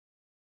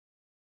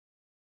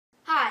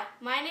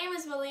my name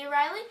is Malia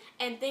Riley,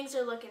 and things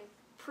are looking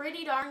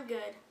pretty darn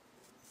good.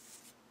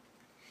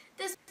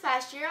 This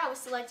past year, I was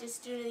selected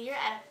Student of the Year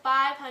out of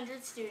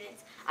 500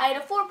 students. I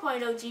had a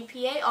 4.0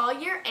 GPA all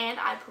year, and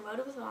I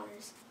promoted with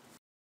honors.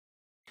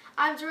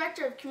 I'm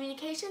Director of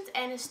Communications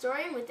and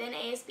Historian within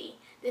ASB.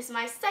 This is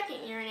my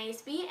second year in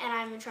ASB, and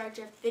I'm in charge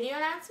of video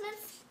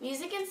announcements,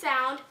 music and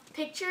sound,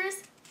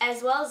 pictures,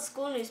 as well as a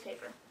school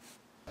newspaper.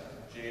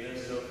 Jada,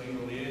 Sophie,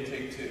 Malia,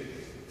 take two.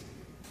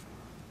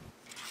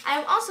 I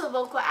am also a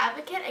vocal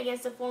advocate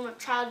against a form of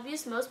child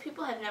abuse most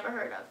people have never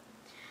heard of.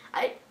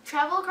 I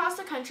travel across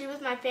the country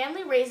with my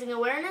family raising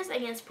awareness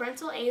against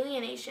parental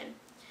alienation.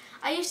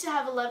 I used to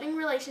have a loving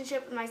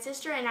relationship with my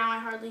sister, and now I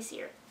hardly see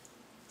her.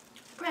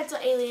 Parental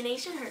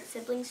alienation hurts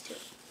siblings too.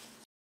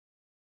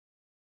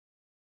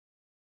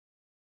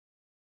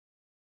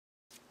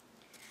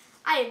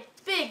 I have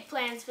big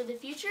plans for the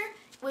future,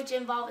 which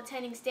involve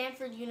attending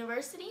Stanford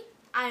University.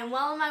 I am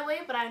well on my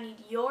way, but I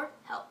need your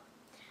help.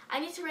 I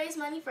need to raise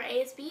money for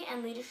ASB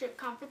and leadership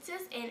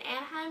conferences in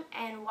Anaheim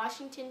and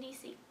Washington,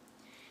 D.C.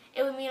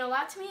 It would mean a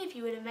lot to me if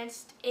you would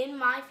invest in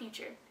my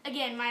future.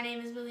 Again, my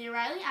name is Malia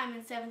Riley. I'm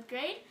in 7th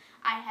grade.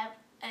 I have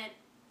an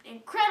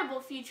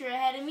incredible future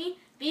ahead of me.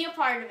 Be a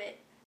part of it.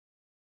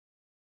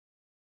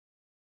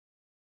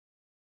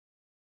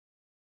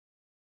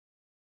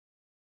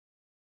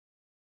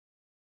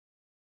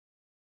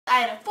 I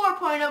had a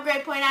 4.0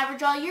 grade point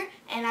average all year,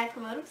 and I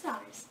promoted with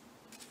honors.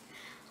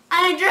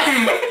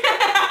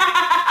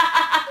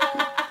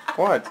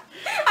 What?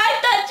 I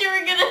thought you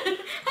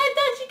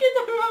did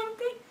the wrong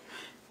thing.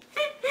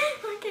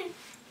 Okay.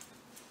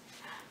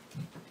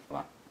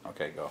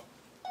 Okay, go.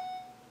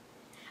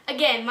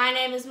 Again, my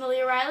name is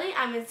Malia Riley.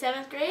 I'm in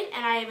 7th grade,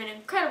 and I have an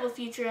incredible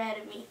future ahead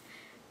of me.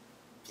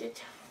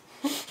 It's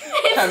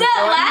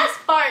that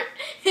last part.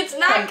 It's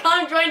not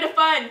come join the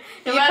fun.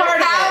 No matter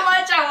how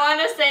much I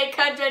want to say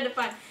come join the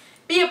fun.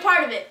 Be a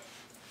part of it.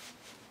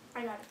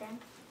 I got it, fam.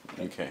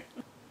 Okay.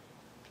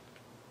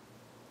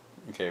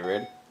 Okay,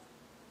 ready?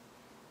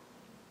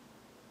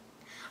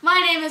 My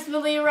name is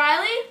Malia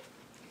Riley.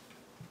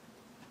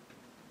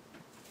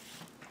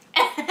 I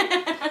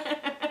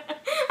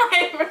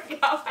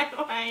forgot my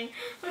line.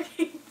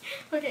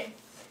 Okay.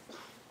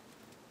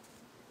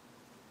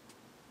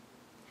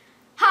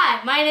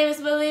 Hi, my name is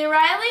Malia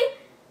Riley.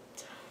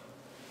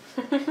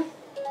 What am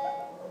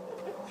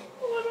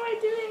I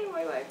doing in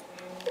my life?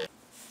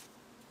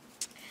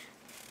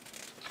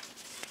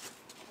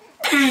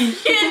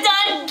 You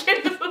done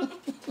goofed.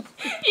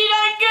 You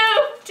done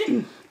goofed.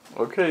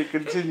 Okay,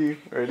 continue.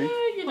 Ready?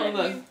 Hold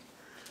on.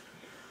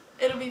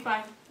 It'll be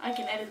fine. I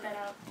can edit that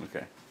out.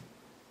 Okay.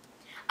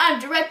 I'm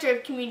Director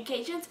of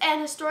Communications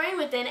and Historian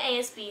within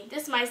ASB.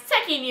 This is my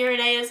second year in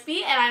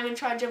ASB, and I'm in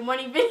charge of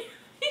money video.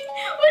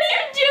 What are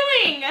you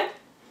doing?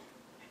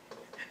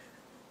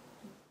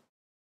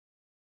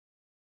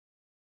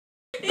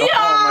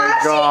 Oh my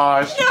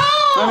gosh. No!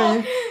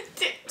 Honey,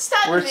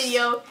 Stop the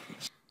video.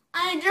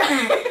 I'm